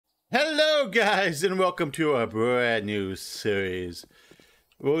Hello guys and welcome to a brand new series.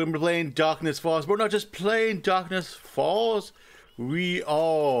 We're going to be playing Darkness Falls. We're not just playing Darkness Falls, we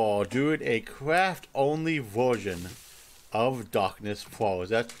are doing a craft only version of Darkness Falls.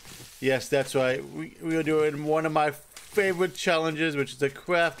 That's right. We are doing one of my favorite challenges, which is the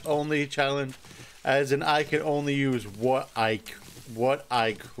craft only challenge, as in I can only use what I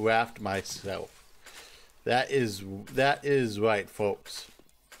craft myself. That is right, folks.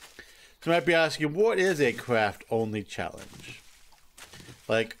 So you might be asking, what is a craft only challenge?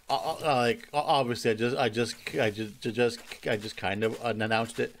 Like obviously, I just kind of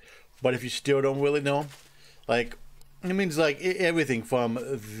announced it. But if you still don't really know, like it means like everything from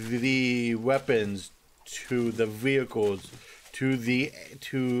the weapons to the vehicles to the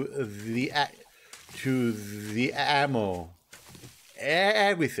ammo,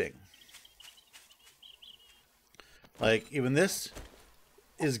 everything. Like even this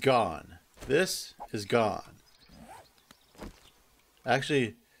is gone. This is gone.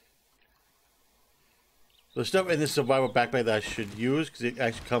 Actually, the stuff in this survival backpack that I should use, because it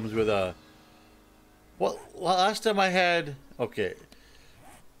actually comes with a... Well, last time I had... Okay.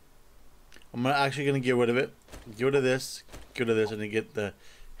 I'm actually going to get rid of it. Get rid of this. Get rid of this, and then get the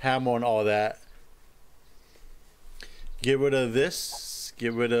hammer and all that. Get rid of this.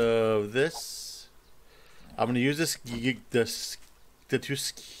 Get rid of this. I'm going to use the two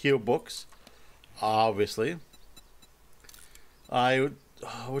skill books, obviously.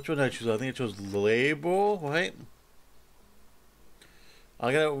 Which one did I choose? I think I chose label, right?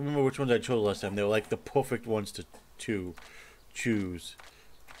 I gotta remember which ones I chose last time. They were like the perfect ones to choose.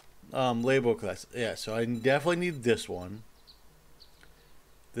 Label class. Yeah, so I definitely need this one.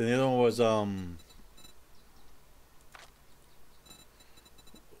 Then the other one was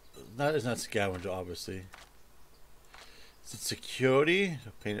it's not scavenger, obviously. Is it security?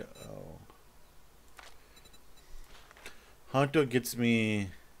 Oh. Hunter gets me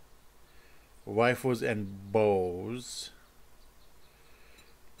rifles and bows.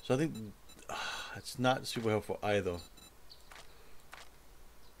 So I think it's not super helpful either.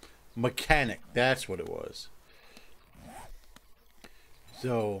 Mechanic, that's what it was.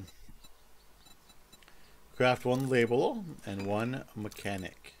 So craft one labeler and one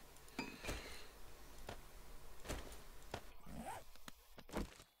mechanic.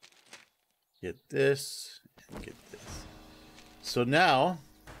 Get this and get this. So now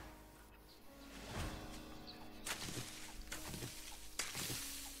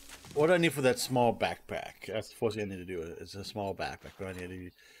what do I need for that small backpack? That's the first thing I need to do. It's a small backpack. What I need to do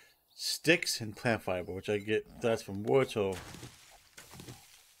sticks and plant fiber, which I get that's from wood. So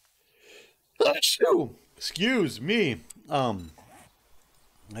excuse me. I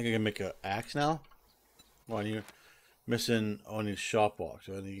think I can make an axe now. Well, you're missing only sharp box.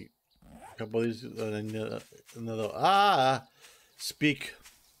 So I need a couple of these. Another speak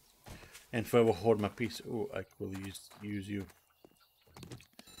and forever hold my peace. Oh, I will use you.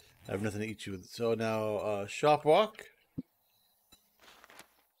 I have nothing to eat you with. So now sharp rock.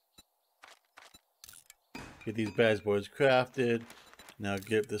 Get these bad boys crafted. Now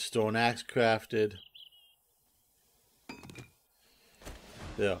get the stone axe crafted.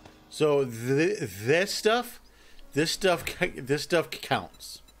 There. So this stuff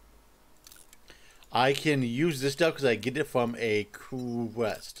counts. I can use this stuff because I get it from a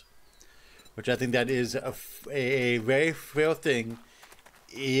quest, which I think that is a very fair thing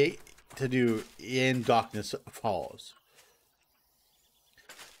to do in Darkness Falls.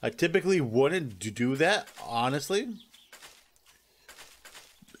 I typically wouldn't do that, honestly.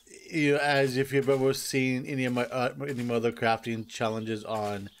 You know, as if you've ever seen any of my other crafting challenges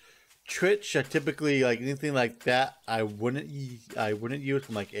on Twitch, I typically like anything like that. I wouldn't use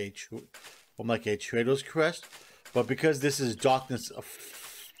from like a trader's quest, but because this is Darkness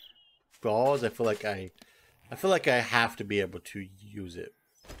Falls, I feel like I have to be able to use it.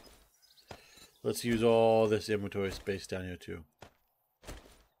 Let's use all this inventory space down here too.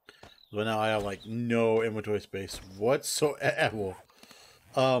 So now I have like no inventory space whatsoever.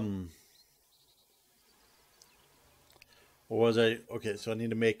 What was I? Okay, so I need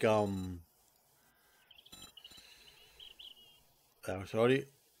to make I was already.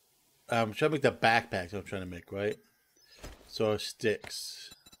 I'm trying to make the backpacks. I'm trying to make, right? So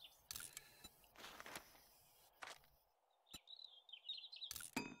sticks.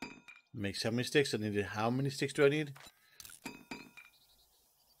 Make 70 sticks. I needed how many sticks do I need?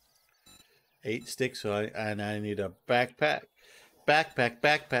 8 sticks. So I need a backpack.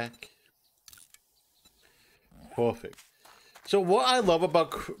 Backpack. Perfect. So what I love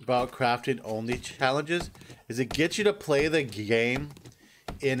about crafting only challenges is it gets you to play the game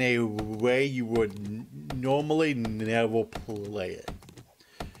in a way you would normally never play it.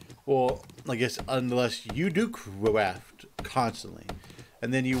 Well, I guess unless you do craft constantly,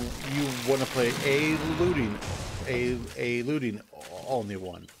 and then you want to play a looting only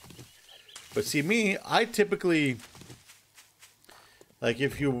one. But see me, I typically, like,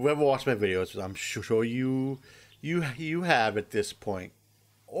 if you ever watch my videos, I'm sure you have at this point.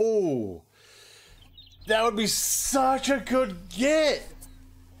 Oh, that would be such a good get,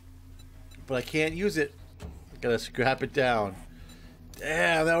 but I can't use it. I gotta scrap it down.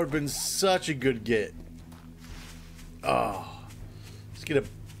 Damn, that would have been such a good get. Oh, let's get a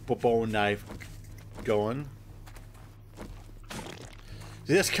bone knife going.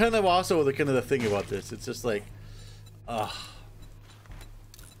 See, that's kind of also the thing about this. It's just like, oh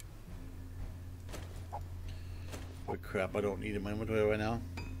crap! I don't need it in my inventory right now.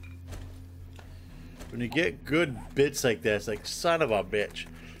 When you get good bits like that, it's like, son of a bitch.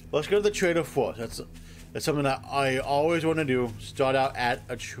 Let's go to the trader first. That's something that I always want to do. Start out at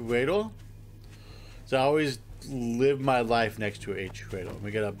a trader. So I always live my life next to a trader.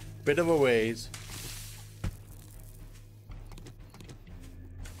 We get a bit of a ways.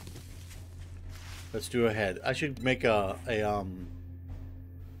 Let's do a head. I should make what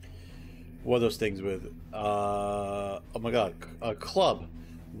are those things with? Oh my god, a club.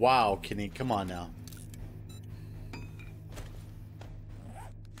 Wow, Kenny, come on now.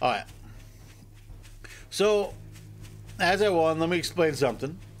 Alright. So, as I won, let me explain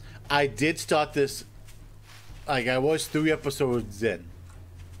something. I did start this, like, I was 3 episodes in.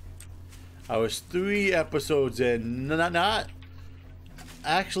 I was 3 episodes in, not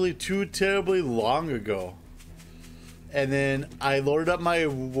actually too terribly long ago. And then I loaded up my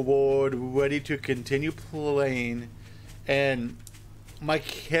reward, ready to continue playing, and my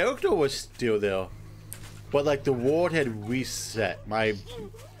character was still there. But, like, the world had reset. My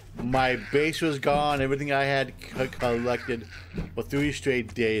base was gone. Everything I had collected for 3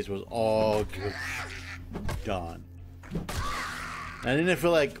 straight days was all gone. I didn't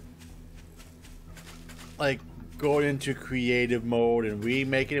feel like going into creative mode and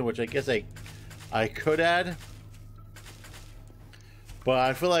remaking it, which I guess I could add. But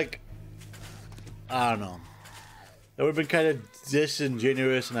I feel like, I don't know. That would have been kind of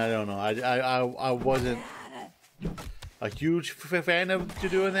disingenuous, and I don't know. I wasn't a huge fan of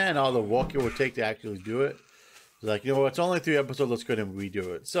doing that, and all the work it would take to actually do it. It's like, you know what, it's only 3 episodes, let's go ahead and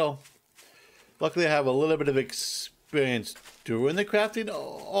redo it. So, luckily I have a little bit of experience doing the crafting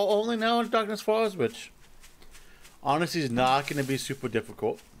only now in Darkness Falls, which honestly is not going to be super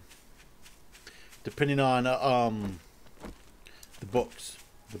difficult. Depending on the books.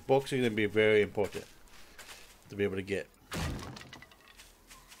 The books are going to be very important to be able to get.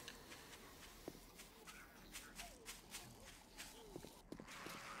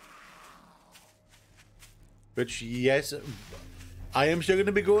 Which, yes, I am still going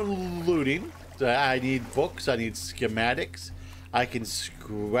to be going looting. So I need books, I need schematics. I can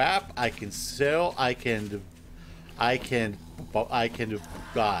scrap, I can sell, I can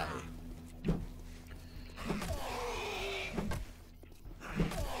buy.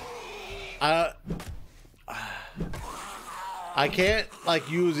 I can't like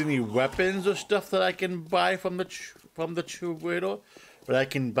use any weapons or stuff that I can buy from the trader, but I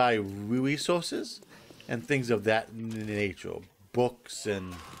can buy resources and things of that nature, books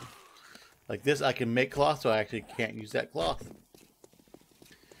and like this. I can make cloth, so I actually can't use that cloth.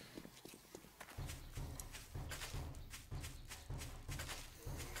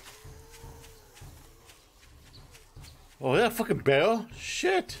 Oh, that fucking barrel?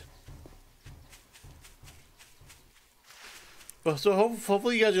 Shit. Well, so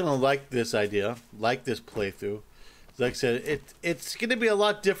hopefully you guys are gonna like this idea, like this playthrough. Like I said, it's gonna be a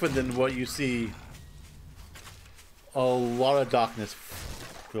lot different than what you see. A lot of Darkness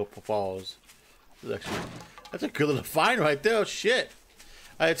Falls. That's a good little find right there. Oh, shit.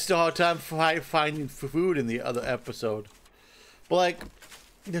 I had still a hard time finding food in the other episode. But like,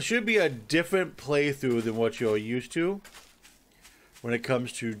 there should be a different playthrough than what you're used to when it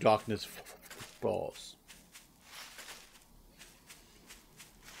comes to Darkness Falls.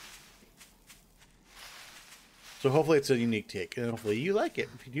 So hopefully it's a unique take, and hopefully you like it.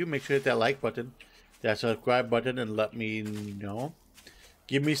 If you do, make sure to hit that like button, that subscribe button, and let me know.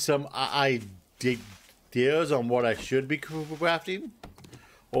 Give me some ideas on what I should be crafting,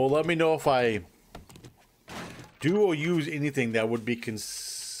 or let me know if I do or use anything that would be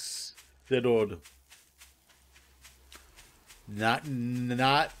considered not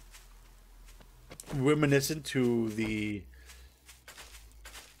reminiscent to the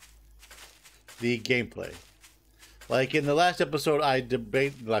gameplay. Like in the last episode, in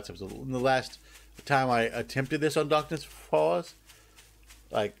the last time I attempted this on Darkness Falls,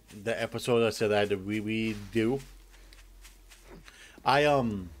 like the episode I said I had to redo.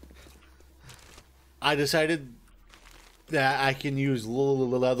 I decided that I can use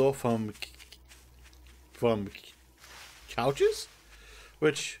leather from couches,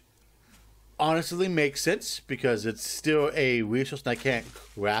 which honestly makes sense because it's still a resource and I can't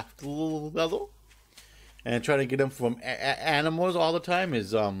craft leather. And trying to get them from animals all the time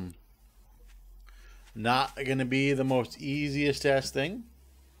is not gonna be the most easiest ass thing.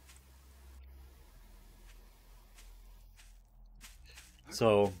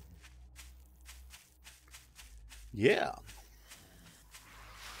 So yeah.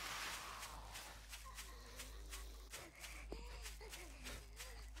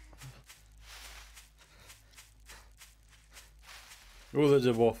 Oh, there's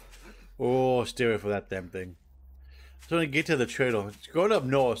a wolf. Oh, stay away from that damn thing. So when I get to the trader, it's going up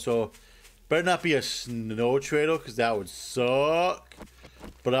north, so better not be a snow trader, because that would suck.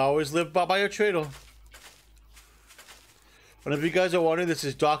 But I always live by a trader. And if you guys are wondering, this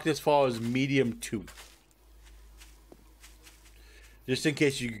is Darkness Falls Medium 2. Just in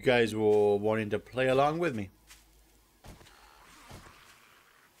case you guys were wanting to play along with me.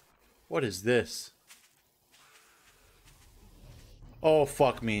 What is this? Oh,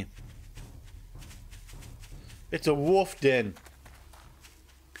 fuck me. It's a wolf den.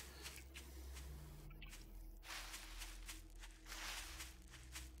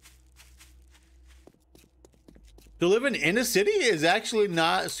 To live in inner city is actually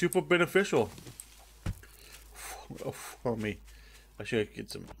not super beneficial for me. I should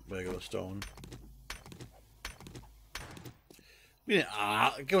get some regular stone.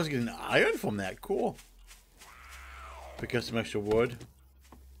 I was getting iron from that. Cool. Pick up some extra wood.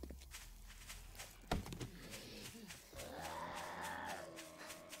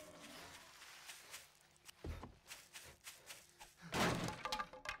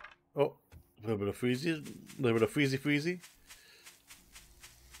 Oh, a little bit of freezy, a little bit of freezy.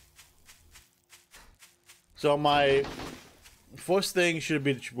 So my first thing should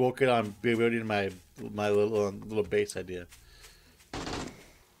be working on building my little base idea.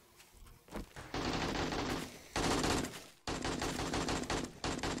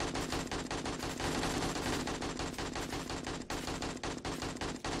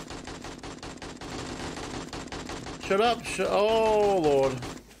 Shut up! Oh Lord!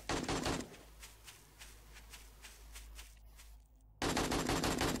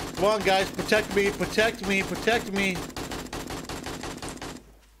 Come on, guys! Protect me! Protect me! Protect me!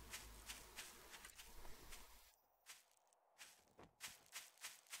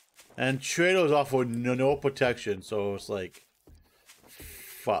 And Trado's offer no protection, so it's like,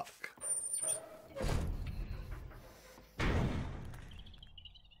 fuck.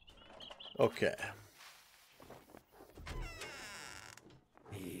 Okay.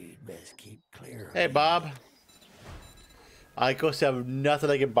 You'd best keep clear. Hey, Bob. I of course have nothing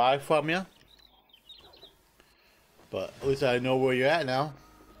I can buy from you, but at least I know where you're at now.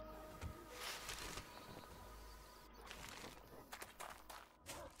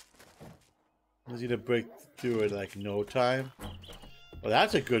 Easy to break through in like no time. Well,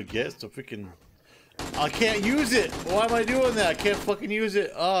 that's a good guess. So freaking, I can't use it. Why am I doing that? I can't fucking use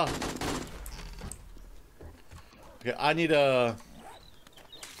it. Ah. Okay, I need a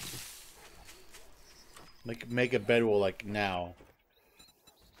make a bedroll like now.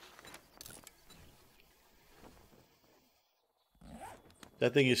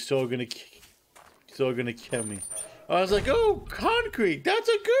 That thing is still gonna kill me. I was like, oh, concrete. That's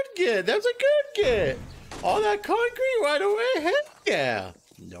a good get. That's a good get. All that concrete right away. Heck yeah.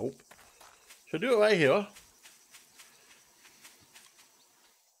 Nope. Should do it right here.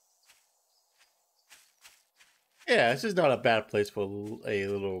 Yeah, this is not a bad place for a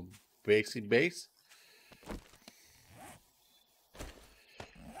little base.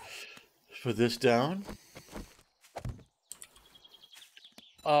 Put this down.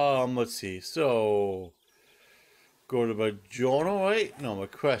 Let's see. So go to my journal, right? No, my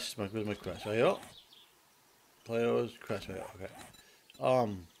crest. Where's my crest? Right here. Players crest right here.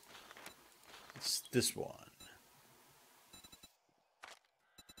 Okay. It's this one.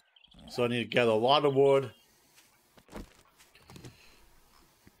 So I need to gather a lot of wood.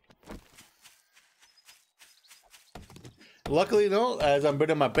 Luckily, though, as I'm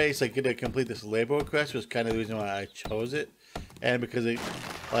building my base, I get to complete this labor quest, which is kind of the reason why I chose it. And because it,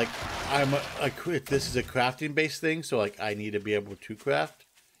 like, this is a crafting based thing, so like I need to be able to craft.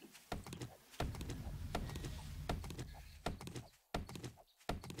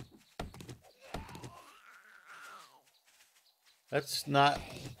 That's not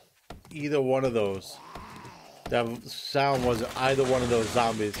either one of those. That sound wasn't either one of those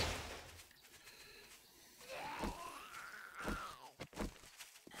zombies.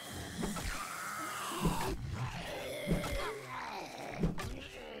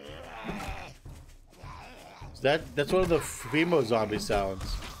 That's one of the Primo zombie sounds.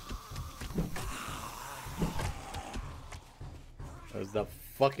 That was the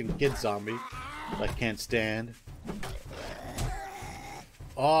fucking kid zombie I can't stand.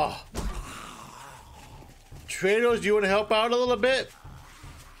 Oh. Traders, do you want to help out a little bit?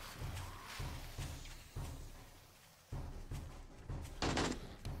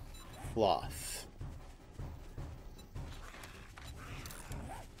 Cloth.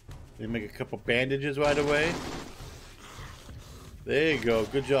 They make a couple bandages right away. There you go.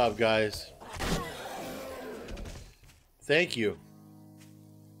 Good job, guys. Thank you.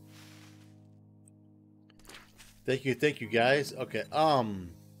 Thank you, guys. Okay,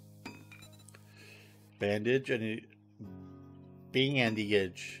 bandage. I need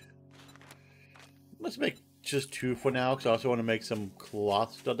bandage. Let's make just 2 for now, because I also want to make some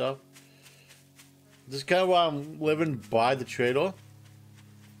cloth stuff. This is kind of why I'm living by the trader,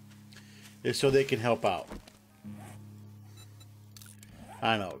 is so they can help out.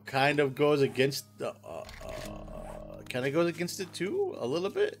 I know, kind of goes against the, kind of goes against it too, a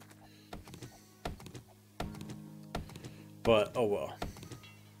little bit. But, oh well.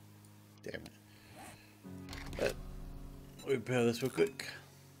 Damn it. But, repair this real quick.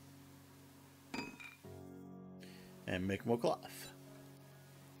 And make more cloth.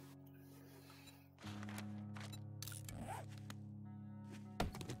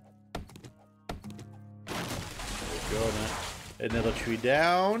 There we go, man. Another tree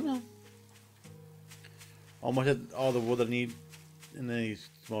down. Almost had all the wood I need. And then these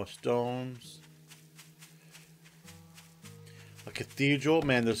more stones. A cathedral,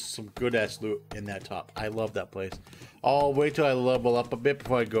 man, there's some good ass loot in that top. I love that place. I'll wait till I level up a bit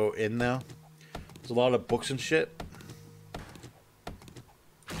before I go in there. There's a lot of books and shit.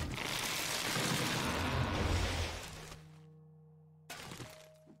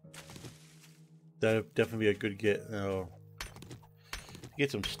 That'd definitely be a good get. Oh. Get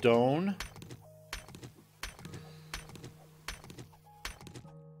some stone.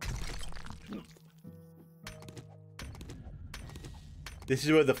 This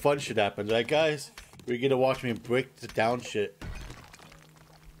is where the fun shit happens, right, guys? You're gonna watch me break down shit.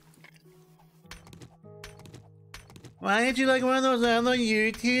 Why aren't you like one of those other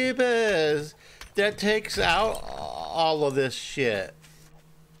YouTubers that takes out all of this shit?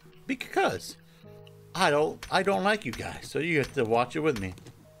 Because I don't like you guys, so you have to watch it with me,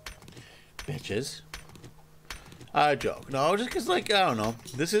 bitches. I joke. No, just because, like, I don't know.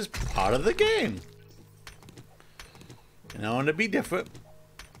 This is part of the game. And I want to be different.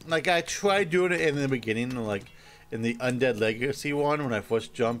 Like, I tried doing it in the beginning, like, in the Undead Legacy one, when I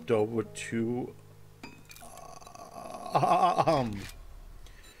first jumped over to,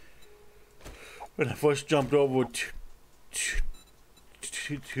 when I first jumped over to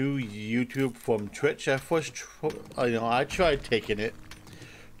YouTube from Twitch. I tried taking it.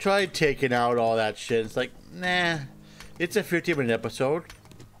 Tried taking out all that shit. It's like, nah. It's a 15-minute episode.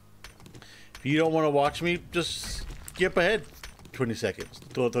 If you don't want to watch me, just skip ahead 20 seconds,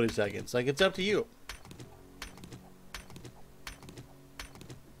 30 seconds. Like, it's up to you.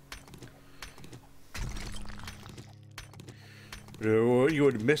 You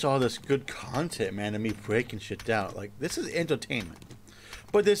would miss all this good content, man, and me breaking shit down. Like, this is entertainment.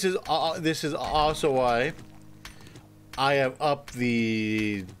 But this is also why I have upped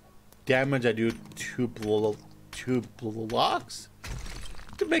the damage I do to blocks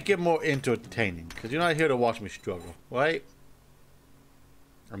to make it more entertaining. Because you're not here to watch me struggle, right?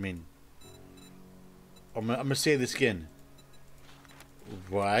 I mean, I'm gonna save the skin,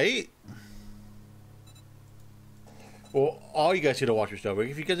 right? Well, all you guys here to watch me struggle.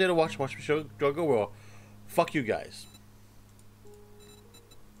 If you guys here to watch me struggle, well, fuck you guys.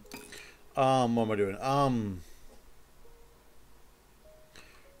 What am I doing?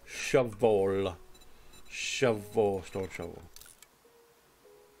 Shovel. Stone shovel.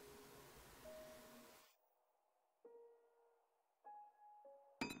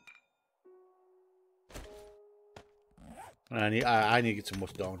 I need to get some more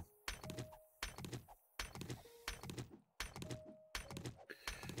stone.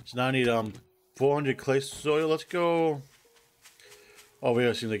 So now I need 400 clay soil. Let's go over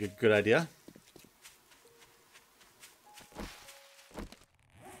here. Seems like a good idea.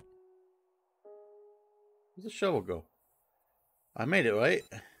 Where'd the shovel go? I made it, right?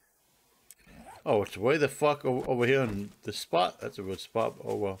 Oh, it's way the fuck over here in the spot. That's a good spot.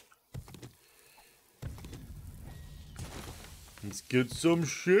 Oh well. Let's get some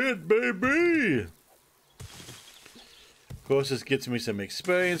shit, baby. Of course, this gets me some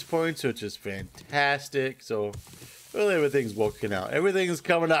experience points, which is fantastic. So, really, everything's working out. Everything's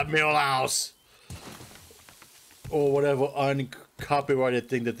coming up, Millhouse. Or whatever uncopyrighted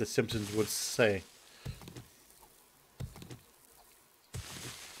thing that the Simpsons would say.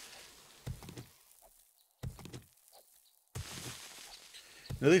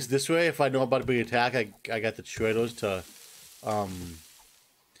 At least this way, if I know about a big attack, I got the trailers to,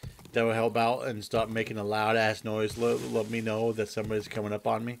 that will help out and start making a loud ass noise. Let me know that somebody's coming up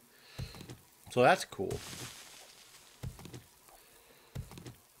on me. So that's cool.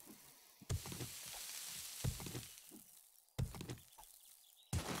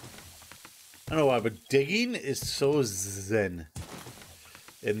 I don't know why, but digging is so zen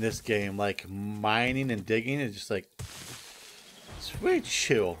in this game. Like mining and digging is just like, it's very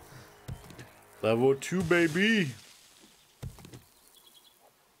chill. Level 2, baby.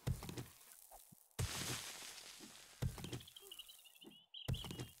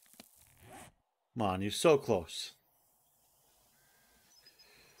 Come on, you're so close.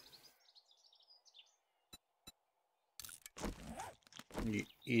 You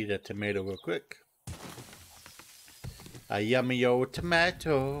eat a tomato real quick. A yummy old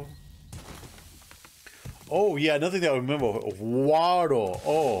tomato. Oh, yeah, another thing that I remember. Water.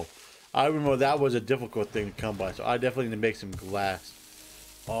 Oh, I remember that was a difficult thing to come by. So I definitely need to make some glass.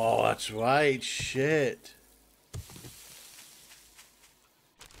 Oh, that's right. Shit.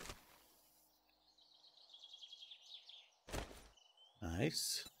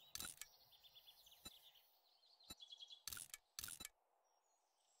 Nice.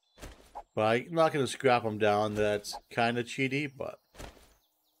 But I'm not going to scrap them down. That's kind of cheaty, but...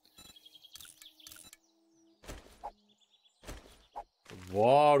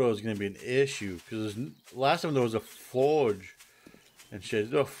 water is going to be an issue. Because last time there was a forge and shit. Is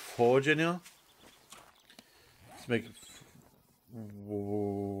there a forge in here? Let's make...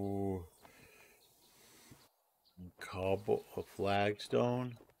 whoa. Cobble, a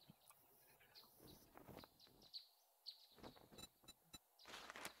flagstone.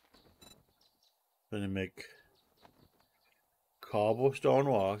 Gonna make cobblestone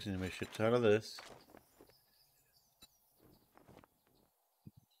walks and make a shit ton of this.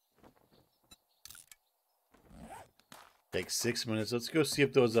 Takes 6 minutes. Let's go see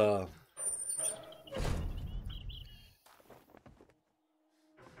if those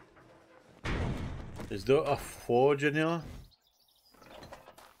is there a forge in here?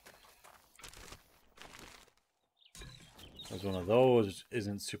 There's one of those,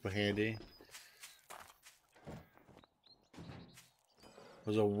 isn't super handy.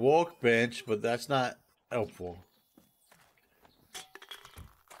 There's a workbench, but that's not helpful.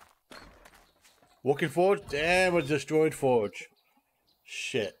 Working forge? Damn, a destroyed forge.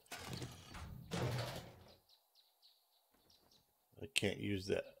 Shit. I can't use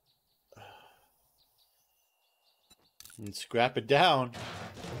that. And scrap it down.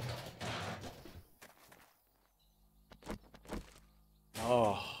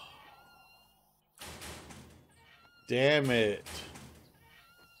 Oh. Damn it.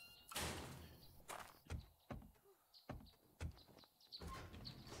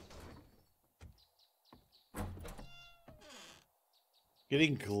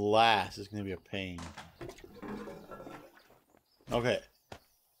 Getting glass is going to be a pain. Okay.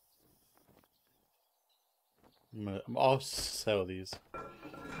 I'll sell these.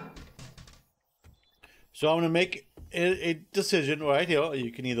 So I'm going to make a decision right here.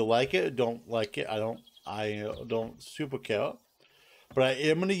 You can either like it or don't like it. I don't super care. But I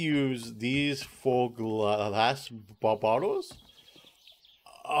am going to use these 4 glass bottles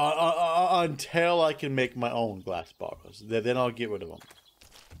until I can make my own glass bottles. Then I'll get rid of them.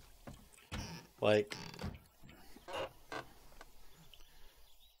 Like,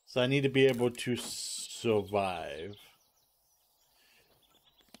 so I need to be able to survive.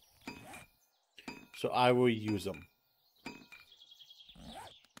 So I will use them.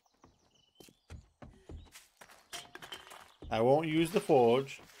 I won't use the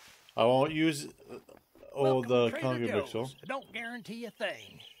forge. I won't use all the concrete mixer. Don't guarantee a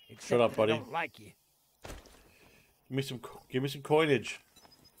thing. Shut up, buddy. I don't like you. Give me some coinage.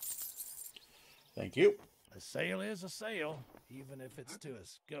 Thank you. A sale is a sale, even if it's to a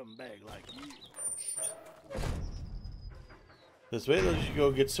scumbag like you. This way, let's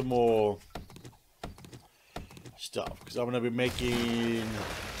go get some more stuff, because I'm going to be making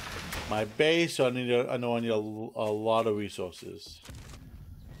my base, so I know I need a lot of resources.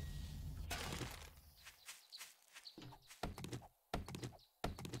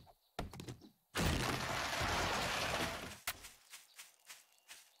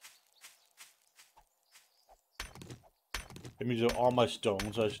 It means all my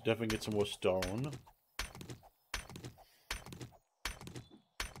stone, so I should definitely get some more stone.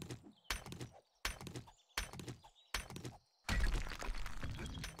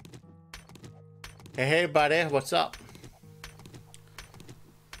 Hey, buddy, what's up?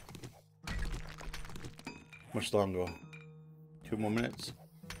 Much longer? 2 more minutes.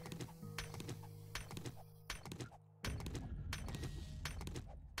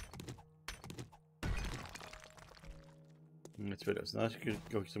 That's what it is. Now let's go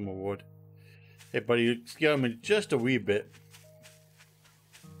get some more wood. Hey, buddy, you scared me just a wee bit.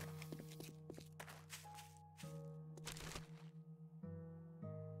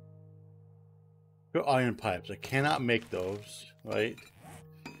 Good iron pipes. I cannot make those, right?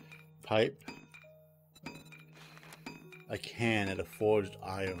 Pipe. I can at a forged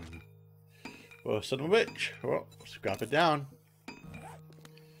iron. Well, son of a bitch. Well, scrap it down.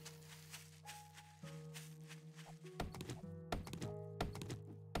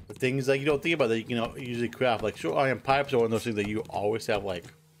 The things like you don't think about that you can usually craft. Like, sure, iron pipes are one of those things that you always have like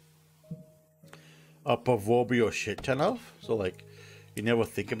a proverbial shit ton of. So like, you never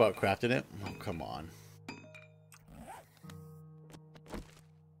think about crafting it. Oh, come on.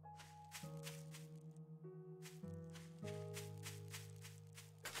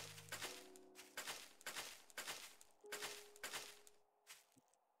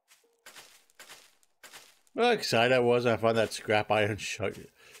 How excited I was when I found that scrap iron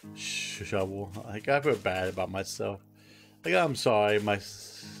shovel. Like, I feel bad about myself. Like, I'm sorry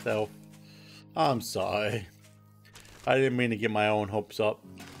myself. I'm sorry. I didn't mean to get my own hopes up.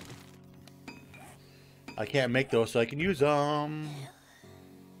 I can't make those, so I can use them.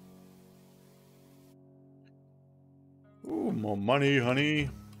 Ooh, more money, honey.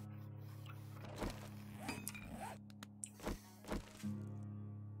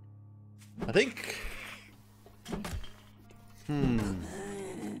 I think...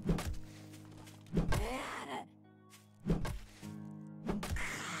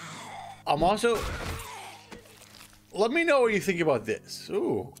 I'm also... Let me know what you think about this.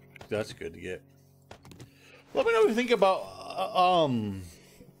 Ooh, that's good to get. Let me know what you think about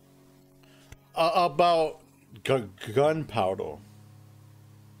gunpowder.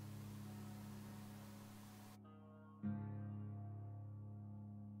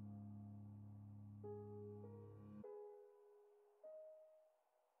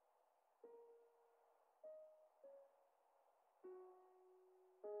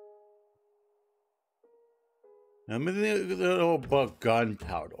 Let me know about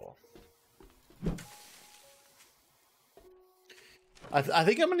gunpowder. I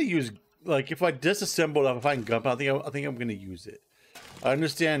think I'm gonna use, like, if I disassemble, if I find gunpowder, I think I'm gonna use it. I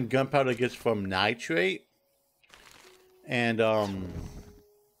understand gunpowder gets from nitrate, and no,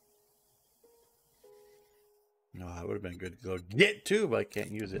 that would have been good to go get too, but I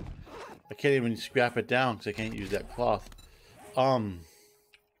can't use it. I can't even scrap it down because I can't use that cloth.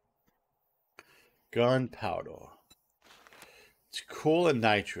 Gunpowder. It's coal and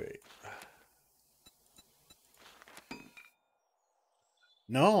nitrate.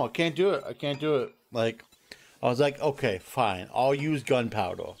 No, I can't do it. I can't do it. Like, I was like, okay, fine. I'll use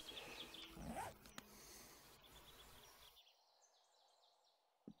gunpowder.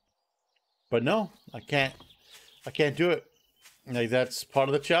 But no, I can't. I can't do it. Like, that's part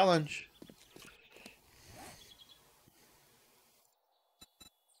of the challenge.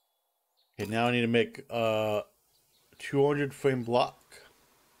 Okay, now I need to make 200 frame block.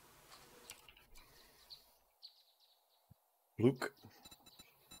 Luke.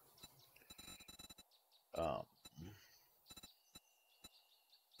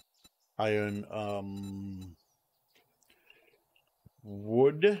 Iron,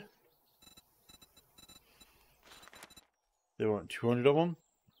 wood. They want 200 of them.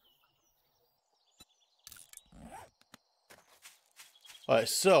 Alright,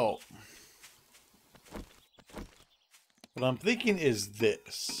 so what I'm thinking is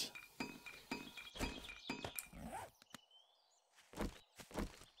this.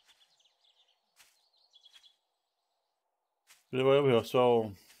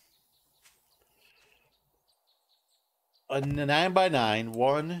 So a 9x9,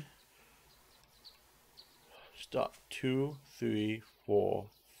 1, stop, 2, 3, 4,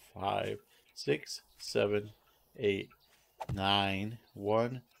 5, 6, 7, 8, 9,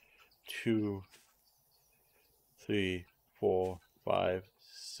 1, 2, 3, 4, 5,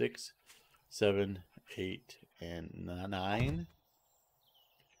 6, 7, 8, and 9.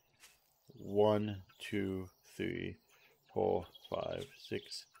 1, 2, 3, 4, 5,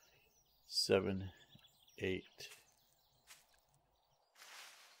 6, 7, 8.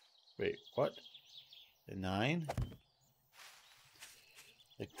 Wait, what? 9?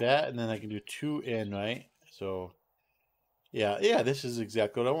 Like that, and then I can do 2 in, right? So, yeah, this is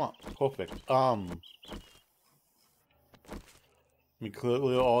exactly what I want. Perfect. Let me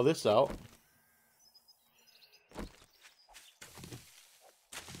clear all this out.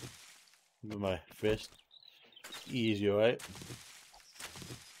 With my fist. Easy, right?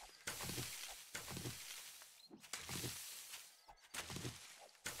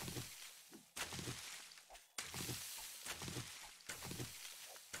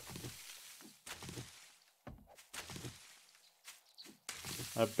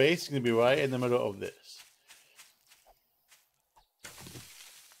 My base is going to be right in the middle of this.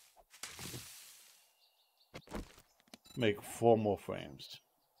 Make 4 more frames.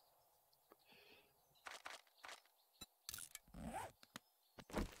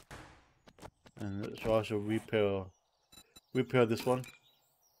 And let's also repair this one.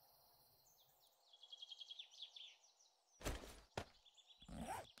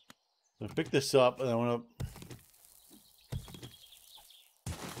 So pick this up, and I want to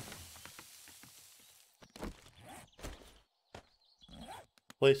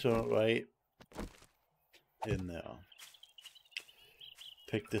place it right in there.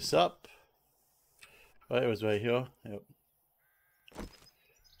 Pick this up. Right, it was right here. Yep.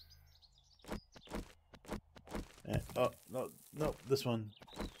 And, oh no, this one.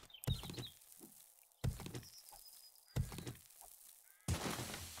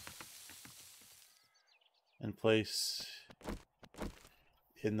 And place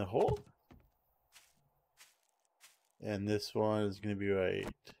in the hole. And this one is going to be right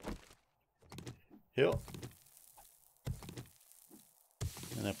here.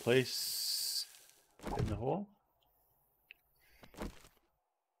 And I place in the hole.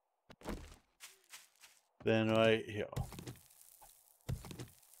 Then right here.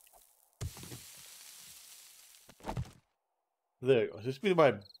 There it goes. This will be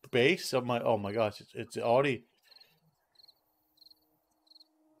my base of my. Oh my gosh! It's already.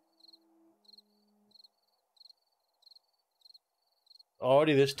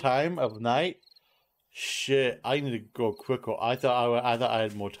 Already this time of night. Shit! I need to go quicker. I thought I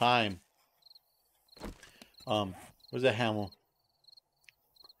had more time. Where's that hammer?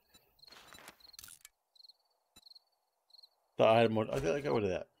 Thought I had more. I think I got rid of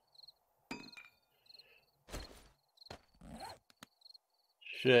that.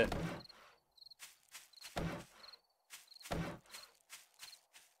 Shit.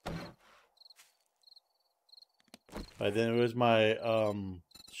 Right, then where's my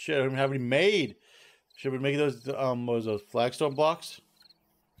shit, I don't have any made. Should we make those what was those flagstone blocks?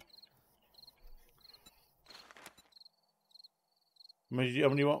 How many do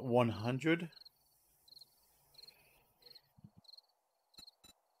you want? 100?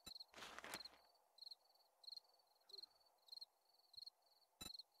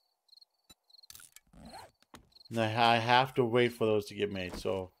 And I have to wait for those to get made,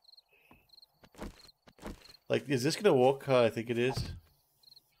 so like, is this gonna work how I think it is?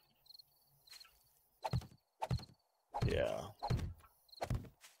 Yeah.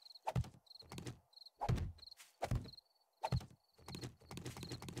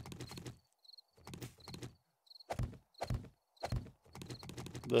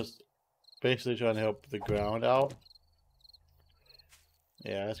 Just basically trying to help the ground out.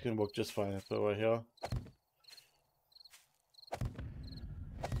 Yeah, that's gonna work just fine. So right here.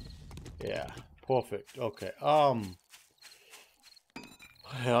 Yeah, perfect. Okay. I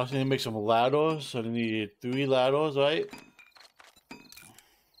also need to make some ladders. So I need 3 ladders, right?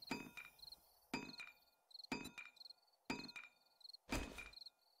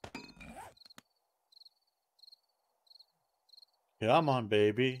 Come on,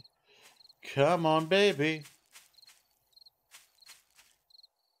 baby. Come on, baby.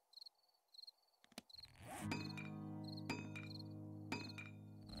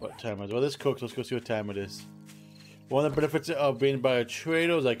 What time is it? Well, this cooks. Let's go see what time it is. One of the benefits of being by a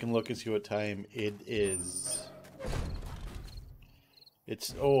trader is I can look and see what time it is.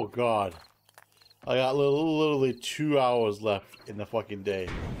 It's, oh god. I got literally 2 hours left in the fucking day.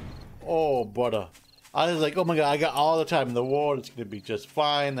 Oh, butter. I was like, oh my god, I got all the time in the world. It's gonna be just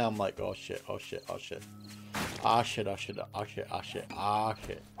fine. Now I'm like, oh shit, oh shit, oh shit. Ah shit, oh shit, oh shit, oh shit, ah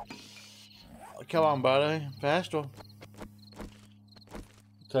shit. Come on, buddy. Faster.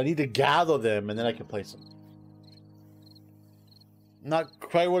 So I need to gather them and then I can place them. Not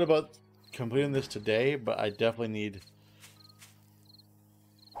quite worried about completing this today, but I definitely need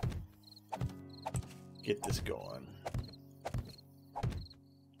get this going.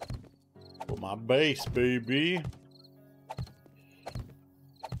 For my base, baby.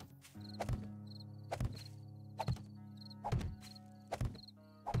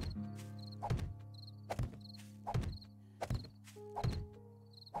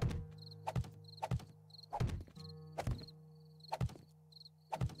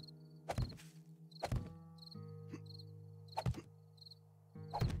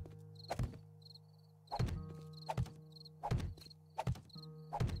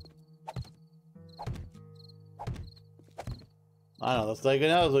 I don't know. It's like,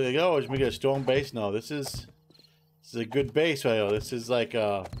 I was like, oh, just make it a stone base. No, this is a good base right here. This is like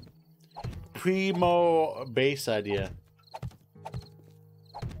a primo base idea.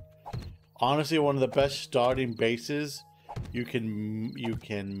 Honestly, one of the best starting bases you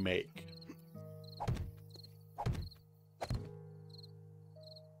can make.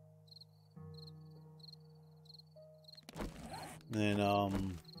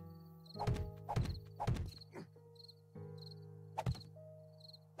 Then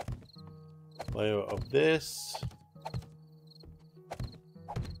layer of this.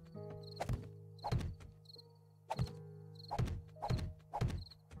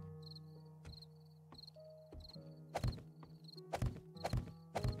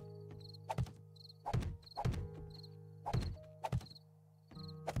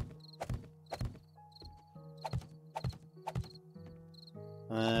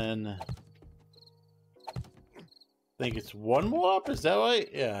 And I think it's one more up, is that right?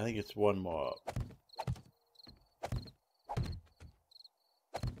 Yeah, I think it's one more up.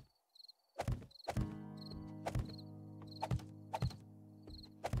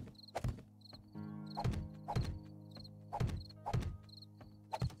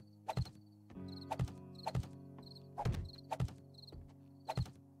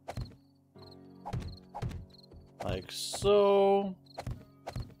 Like so.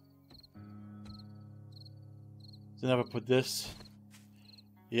 Then I would put this.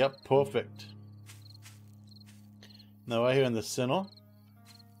 Yep, perfect. Now right here in the center.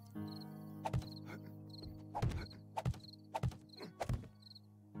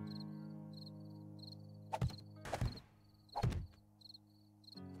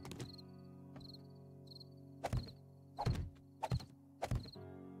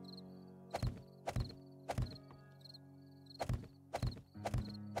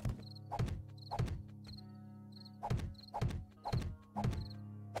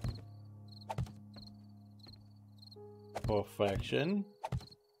 Perfection.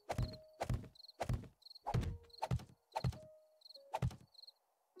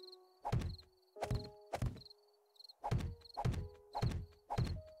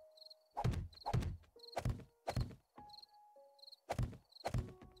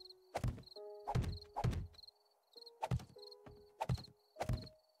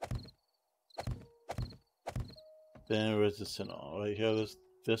 Then where's the center? Right here,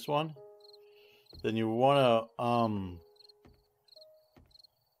 this one. Then you wanna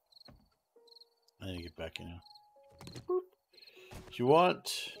I need to get back in here. You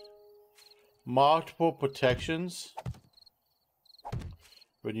want multiple protections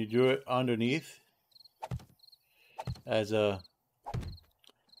when you do it underneath as a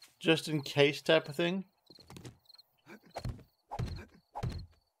just in case type of thing.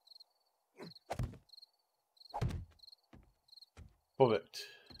 Perfect.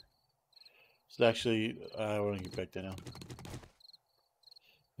 So actually, I want to get back there now.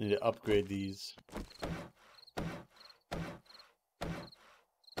 Need to upgrade these.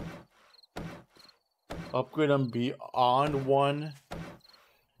 Upgrade them beyond one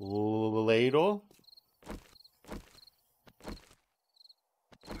ladle.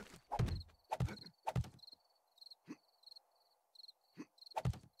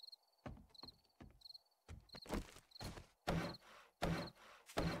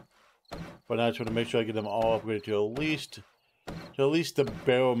 But I just want to make sure I get them all upgraded to at least the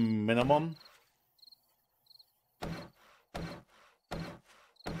bare minimum.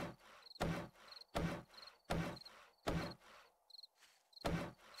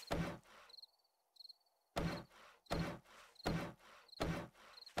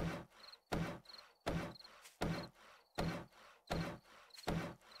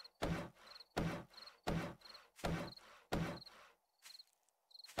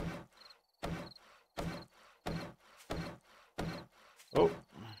 Oh,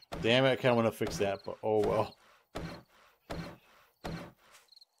 damn it, I kind of want to fix that, but oh well.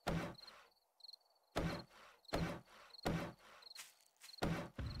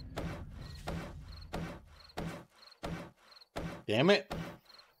 Damn it.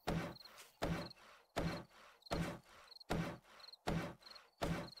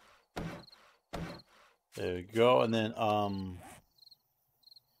 There we go, and then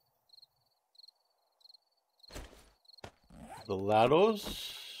the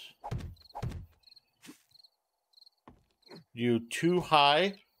ladders. You too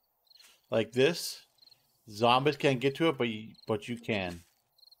high, like this. Zombies can't get to it, but you can.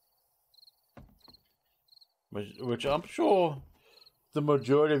 Which I'm sure the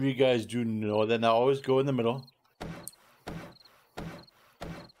majority of you guys do know that. Now always go in the middle.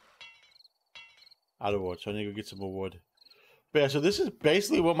 Out of wood, so I need to go get some more wood. But yeah, so this is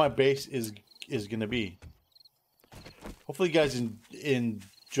basically what my base is gonna be. Hopefully you guys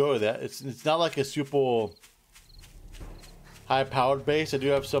enjoy that. It's not like a super high powered base. I do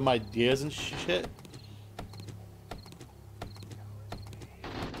have some ideas and shit.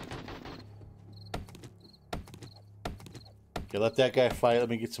 Okay, let that guy fight. Let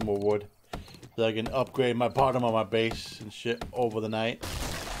me get some more wood so I can upgrade my bottom of my base and shit over the night.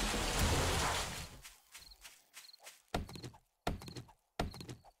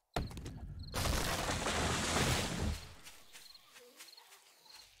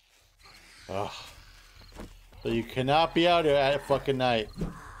 Ugh. So you cannot be out here at fucking night.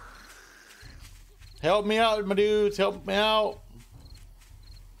 Help me out, my dudes. Help me out.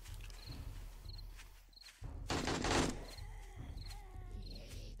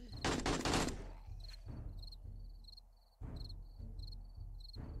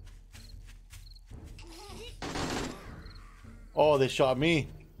 Oh, they shot me.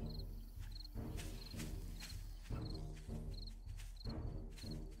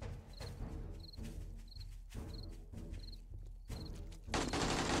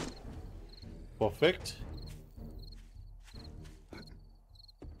 Perfect.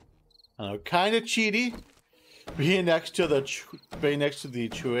 I know, kind of cheaty, being next to the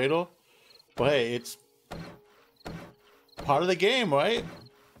Chuedo, but hey, it's part of the game, right?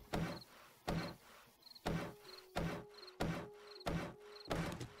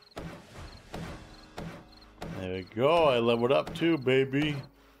 There we go. I leveled up too, baby,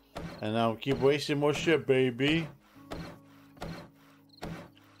 and I'll keep wasting more shit, baby.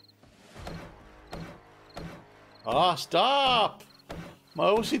 Ah, stop! My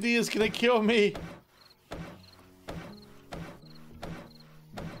OCD is gonna kill me.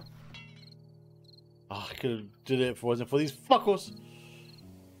 Oh, I could have did it if it wasn't for these fuckers.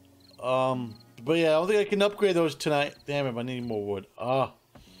 But yeah, I don't think I can upgrade those tonight. Damn it, I need more wood. Ah.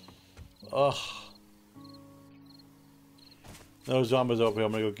 Ugh. No zombies over here.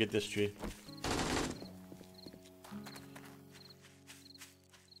 I'm gonna go get this tree.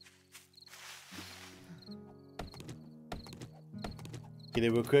 Get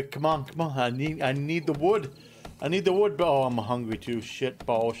it real quick. Come on, come on. I need the wood. I need the wood. Oh, I'm hungry too. Shit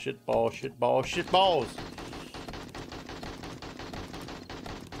balls, shit balls, shit balls, shit balls.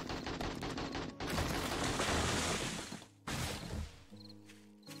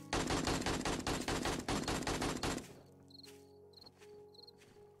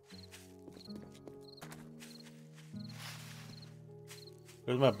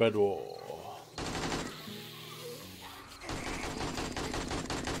 Where's my bedroll?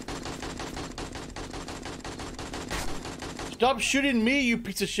 Stop shooting me, you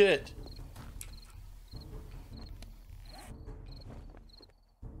piece of shit!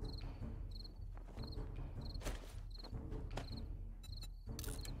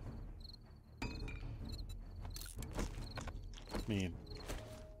 Me.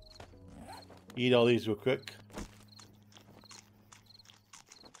 Eat all these real quick.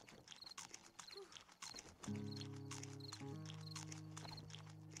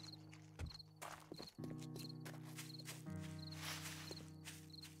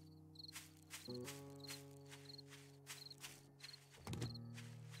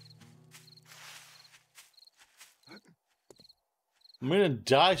 I'm gonna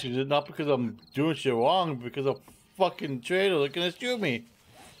die soon, not because I'm doing shit wrong, but because of fucking traitors are gonna shoot me.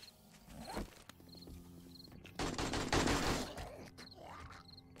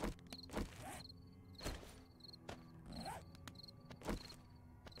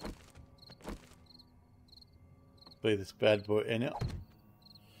 Play this bad boy in it.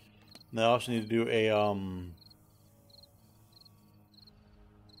 Now I also need to do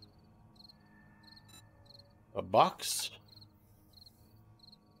a box.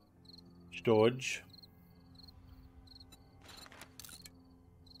 Storage.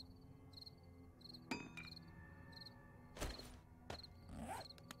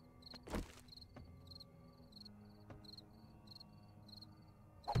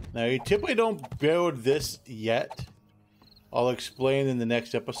 Now you typically don't build this yet. I'll explain in the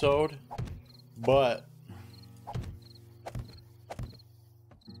next episode, but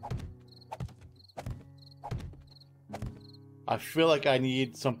I feel like I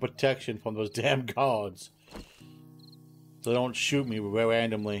need some protection from those damn guards, so they don't shoot me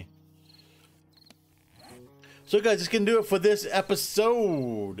randomly. So guys, this can do it for this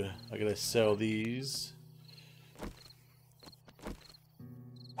episode. I gotta sell these.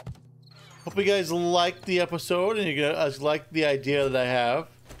 Hope you guys liked the episode and you guys like the idea that I have.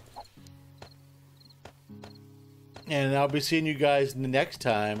 And I'll be seeing you guys next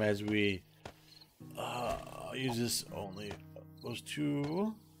time as we use this only those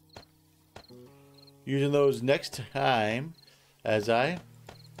two. Using those next time as I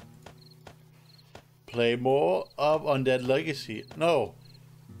play more of Undead Legacy. No.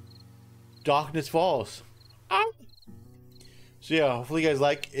 Darkness Falls. So yeah, hopefully you guys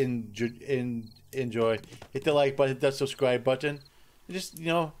like and enjoy. Hit the like button, hit that subscribe button. And just, you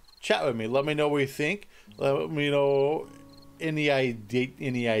know, chat with me. Let me know what you think. Let me know any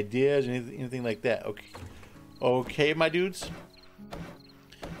ideas, anything like that. Okay. Okay, my dudes.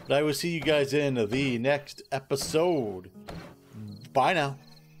 But I will see you guys in the next episode. Bye now.